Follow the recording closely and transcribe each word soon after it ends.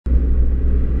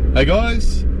Hey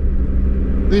guys,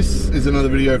 this is another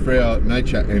video for our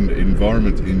nature and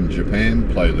environment in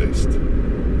Japan playlist.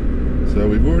 So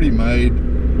we've already made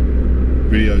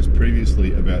videos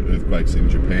previously about earthquakes in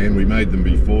Japan. We made them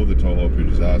before the Tohoku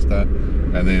disaster,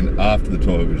 and then after the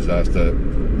Tohoku disaster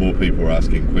more people were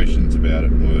asking questions about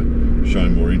it and were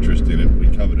showing more interest in it.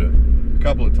 We covered it a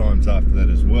couple of times after that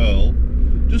as well.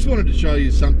 Just wanted to show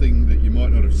you something that you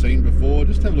might not have seen before.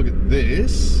 Just have a look at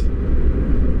this.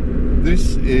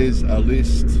 This is a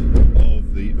list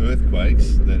of the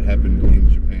earthquakes that happened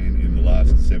in Japan in the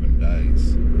last 7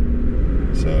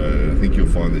 days. So I think you'll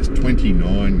find there's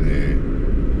 29 there.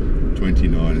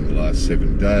 29 in the last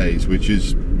 7 days, which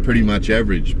is pretty much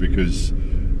average because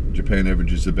Japan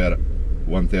averages about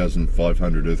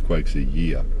 1,500 earthquakes a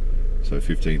year. So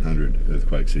 1,500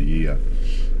 earthquakes a year.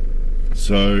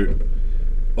 So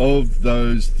of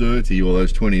those 30 or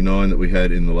those 29 that we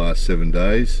had in the last 7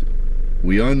 days,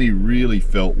 we only really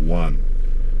felt one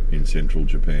in central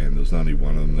Japan. There's only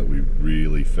one of them that we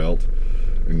really felt.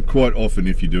 And quite often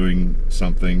if you're doing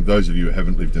something, those of you who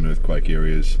haven't lived in earthquake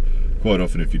areas, quite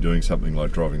often if you're doing something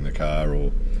like driving the car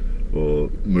or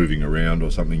moving around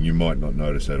or something, you might not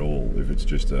notice at all if it's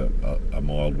just a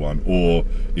mild one, or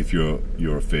if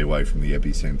you're a fair way from the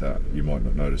epicenter, you might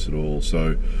not notice at all.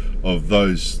 So of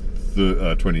those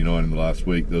 29 in the last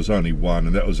week, there was only one,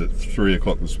 and that was at 3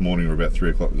 o'clock this morning, or about 3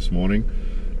 o'clock this morning,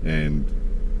 and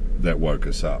that woke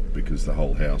us up because the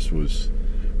whole house was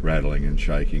rattling and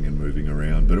shaking and moving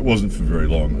around. But it wasn't for very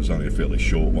long. It was only a fairly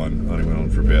short one. It only went on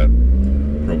for about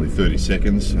probably 30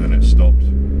 seconds and it stopped.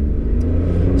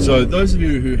 So those of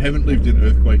you who haven't lived in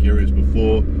earthquake areas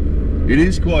before, it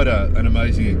is quite an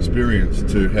amazing experience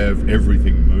to have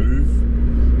everything move.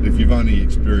 If you've only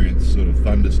experienced sort of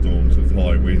thunderstorms with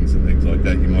high winds and things like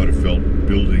that, you might have felt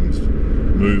buildings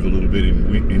move a little bit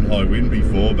in high wind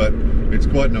before, but it's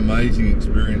quite an amazing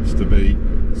experience to be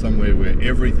somewhere where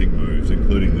everything moves,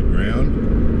 including the ground.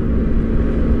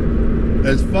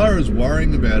 As far as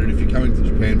worrying about it, if you're coming to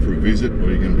Japan for a visit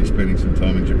or you're going to be spending some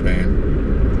time in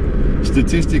Japan,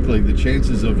 statistically the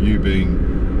chances of you being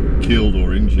killed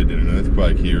or injured in an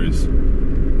earthquake here is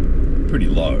pretty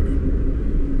low.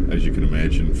 As you can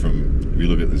imagine, from, if you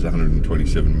look at, there's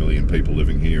 127 million people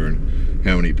living here, and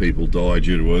how many people die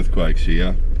due to earthquakes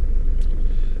here.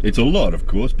 It's a lot, of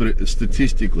course, but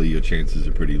statistically your chances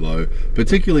are pretty low,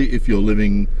 particularly if you're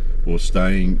living or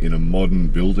staying in a modern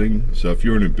building. So if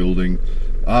you're in a building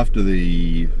after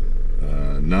the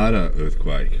Nara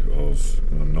earthquake of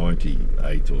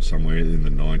 98 or somewhere in the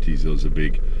 90s, there was a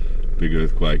big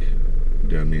earthquake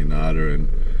down near Nara,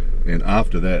 and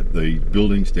after that the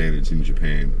building standards in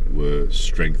Japan were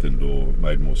strengthened or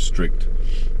made more strict.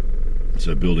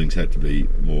 So buildings had to be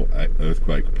more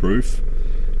earthquake proof,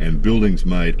 and buildings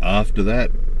made after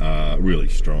that are really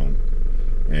strong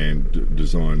and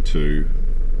designed to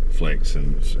flex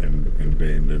and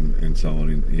bend and so on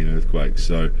in earthquakes.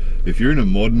 So if you're in a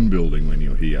modern building when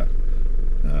you're here,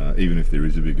 even if there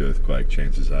is a big earthquake,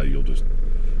 chances are you'll just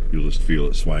feel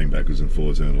it swaying backwards and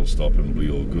forwards, and it'll stop and it'll be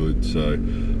all good. So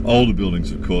older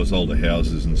buildings, of course, older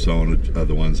houses and so on are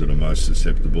the ones that are most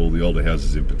susceptible. The older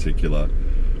houses in particular,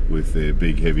 with their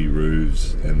big heavy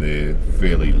roofs and their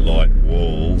fairly light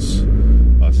walls,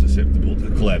 are susceptible to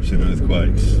collapse in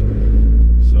earthquakes.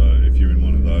 So if you're in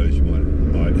one of those, you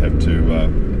might have to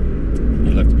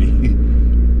you'll have to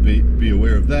be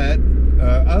aware of that.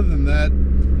 Other than that,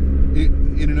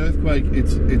 in an earthquake,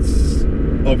 it's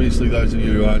obviously, those of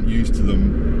you who aren't used to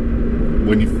them,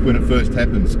 when it first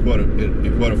happens,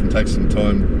 it quite often takes some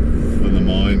time for the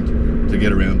mind to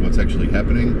get around what's actually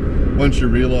happening. Once you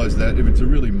realise that, if it's a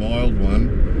really mild one,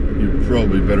 you're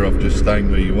probably better off just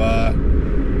staying where you are.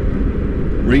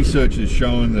 Research has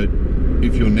shown that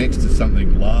if you're next to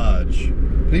something large,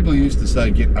 people used to say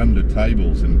get under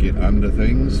tables and get under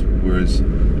things, whereas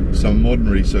some modern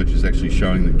research is actually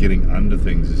showing that getting under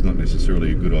things is not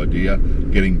necessarily a good idea.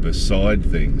 Getting beside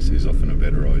things is often a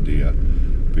better idea,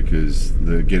 because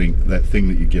getting that thing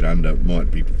that you get under might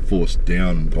be forced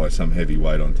down by some heavy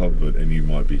weight on top of it, and you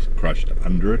might be crushed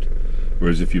under it.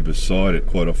 Whereas if you're beside it,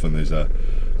 quite often there's a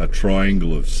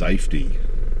triangle of safety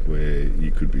where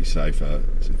you could be safer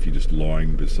if you're just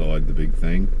lying beside the big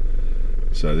thing.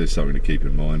 So there's something to keep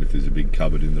in mind. If there's a big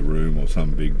cupboard in the room or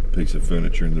some big piece of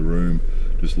furniture in the room,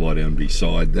 just lie down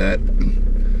beside that.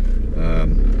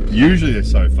 Usually they're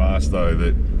so fast though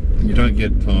that you don't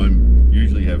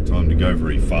usually have time to go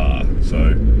very far.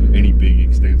 So any big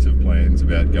extensive plans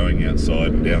about going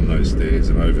outside and down those stairs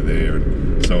and over there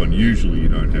and so on, usually you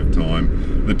don't have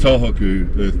time. The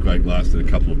Tohoku earthquake lasted a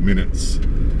couple of minutes,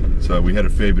 so we had a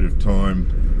fair bit of time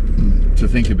to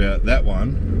think about that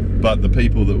one, but the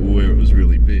people that were where it was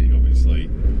really big, obviously,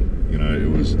 you know,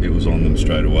 it was on them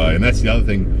straight away. And that's the other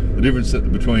thing, the difference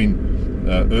between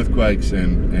earthquakes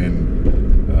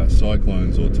and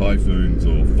cyclones or typhoons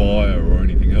or fire or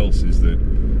anything else is that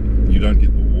you don't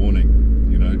get the warning.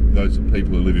 You know, those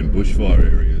people who live in bushfire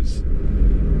areas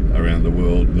around the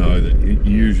world know that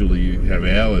usually you have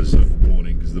hours of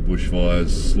warning because the bushfires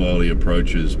slowly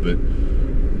approaches, but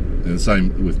and the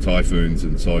same with typhoons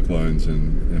and cyclones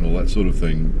and all that sort of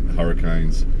thing,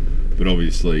 hurricanes. But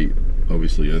obviously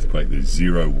earthquake, there's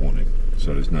zero warning,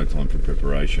 so there's no time for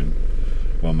preparation.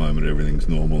 One moment everything's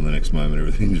normal, and the next moment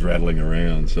everything's rattling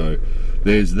around. So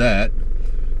there's that.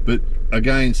 But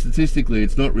again, statistically,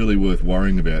 it's not really worth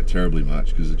worrying about terribly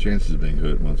much because the chances of being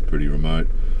hurt one's pretty remote.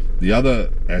 The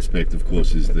other aspect, of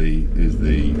course, is the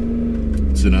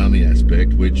tsunami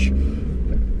aspect, which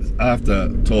after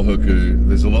Tohoku,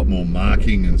 there's a lot more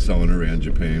marking and so on around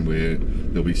Japan where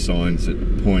there'll be signs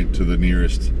that point to the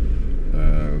nearest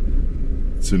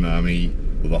tsunami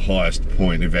or the highest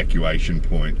point, evacuation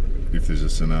point, if there's a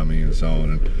tsunami and so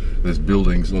on. And there's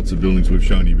buildings, lots of buildings we've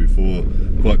shown you before,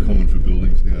 quite common for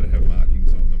buildings now to have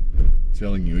markings on them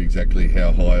telling you exactly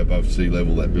how high above sea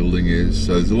level that building is.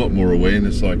 So there's a lot more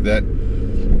awareness like that.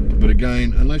 But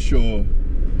again, unless you're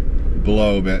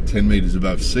below about 10 meters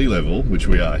above sea level, which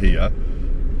we are here,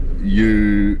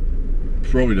 you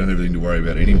probably don't have anything to worry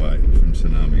about anyway from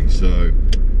tsunami. So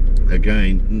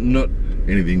again, not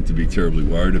anything to be terribly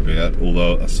worried about,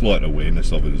 although a slight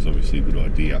awareness of it is obviously a good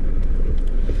idea.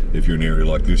 If you're in an area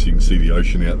like this, you can see the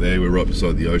ocean out there. We're right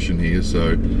beside the ocean here,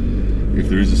 so if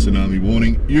there is a tsunami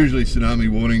warning, usually tsunami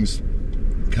warnings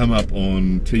come up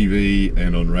on TV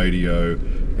and on radio,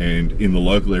 and in the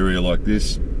local area like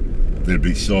this, there'd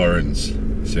be sirens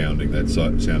sounding, that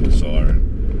sound of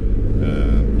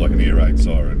siren, like an air raid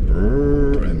siren,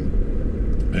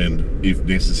 and if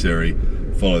necessary,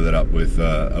 follow that up with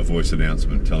a voice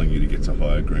announcement telling you to get to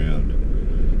higher ground.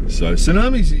 So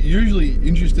tsunamis,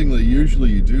 interestingly,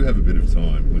 you do have a bit of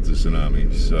time with the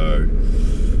tsunamis, so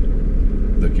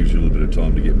that gives you a little bit of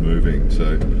time to get moving.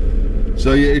 So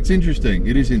yeah, it's interesting.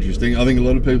 It is interesting. I think a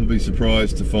lot of people will be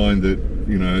surprised to find that,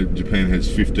 you know, Japan has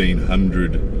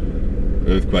 1,500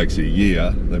 earthquakes a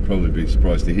year. They'd probably be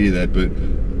surprised to hear that, but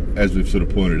as we've sort of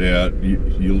pointed out,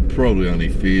 you'll probably only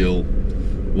feel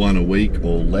one a week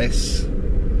or less.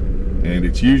 And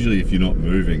it's usually if you're not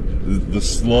moving. The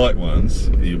slight ones,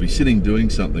 you'll be sitting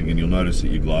doing something and you'll notice that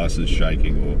your glass is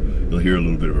shaking, or you'll hear a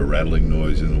little bit of a rattling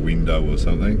noise in the window or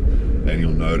something, and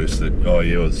you'll notice that, oh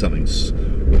yeah, well,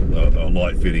 a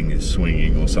light fitting is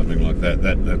swinging or something like that.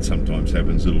 That sometimes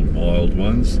happens, little mild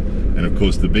ones. And of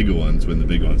course the bigger ones, when the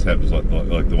big ones happen,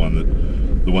 like the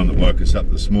one that woke us up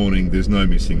this morning, there's no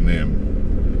missing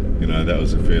them. You know, that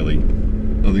was a fairly,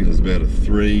 I think it was about a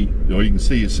 3, or you can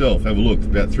see yourself, have a look,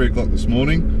 about 3 o'clock this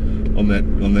morning on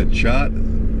that chart,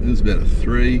 it was about a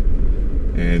 3,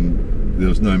 and there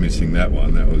was no missing that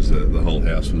one. That was, the whole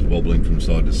house was wobbling from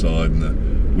side to side, and the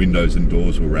windows and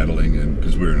doors were rattling, and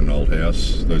because we're in an old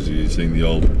house, those of you who've seen the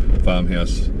old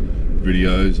farmhouse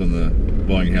videos on the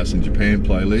Buying a House in Japan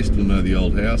playlist will know the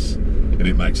old house, and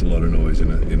it makes a lot of noise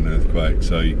in an earthquake,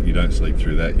 so you don't sleep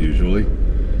through that usually.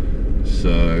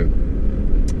 So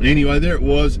anyway, there it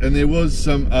was, and there was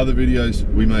some other videos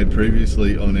we made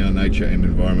previously on our nature and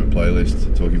environment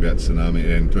playlist talking about tsunami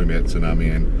and talking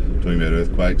about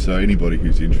earthquakes. So anybody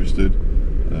who's interested,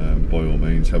 by all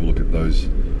means, have a look at those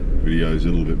videos. A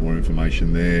little bit more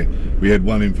information there. We had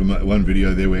one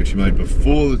video there we actually made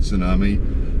before the tsunami,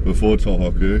 before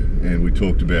Tohoku, and we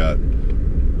talked about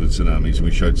the tsunamis.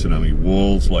 We showed tsunami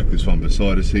walls like this one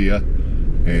beside us here,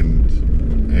 and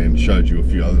showed you a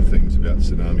few other things about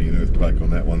tsunami and earthquake on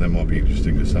that one. That might be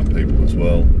interesting to some people as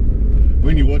well.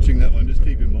 When you're watching that one, just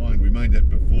keep in mind we made that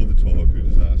before the Tohoku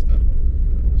disaster,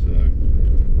 so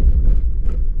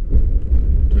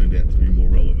turned out to be more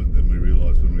relevant than we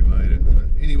realised when we made it. So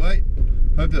anyway,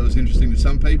 hope that was interesting to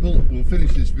some people. We'll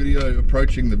finish this video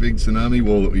approaching the big tsunami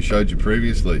wall that we showed you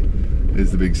previously.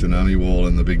 There's the big tsunami wall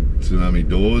and the big tsunami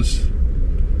doors.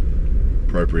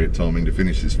 Appropriate timing to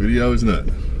finish this video, isn't it?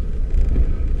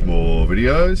 More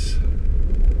videos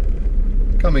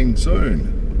coming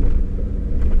soon.